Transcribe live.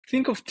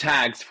Think of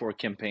tags for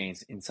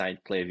campaigns inside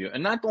Klaviyo,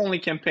 and not only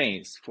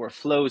campaigns, for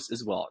flows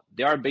as well.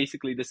 They are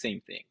basically the same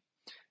thing.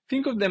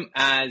 Think of them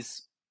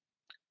as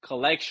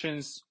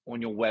collections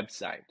on your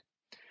website.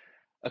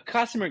 A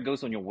customer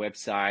goes on your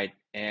website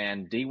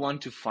and they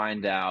want to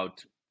find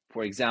out,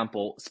 for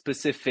example,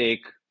 specific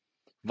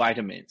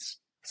vitamins.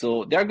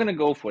 So they're going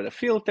to go for the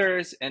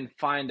filters and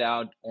find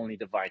out only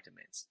the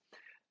vitamins.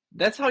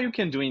 That's how you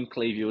can do in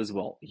Klaviyo as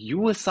well.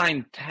 You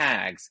assign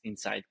tags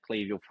inside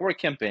Klaviyo for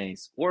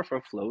campaigns or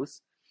for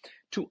flows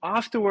to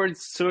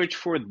afterwards search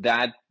for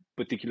that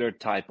particular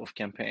type of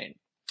campaign.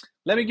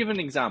 Let me give an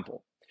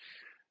example.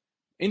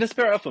 In the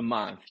span of a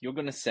month, you're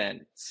going to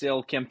send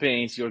sale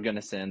campaigns, you're going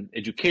to send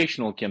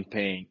educational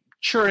campaign,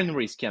 churn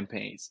risk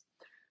campaigns.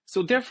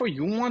 So therefore,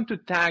 you want to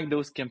tag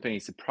those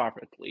campaigns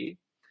appropriately.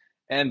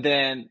 And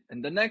then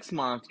in the next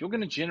month, you're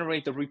going to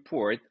generate a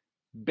report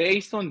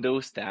based on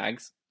those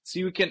tags so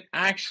you can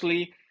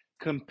actually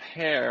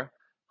compare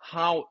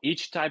how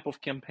each type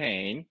of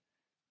campaign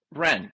ran.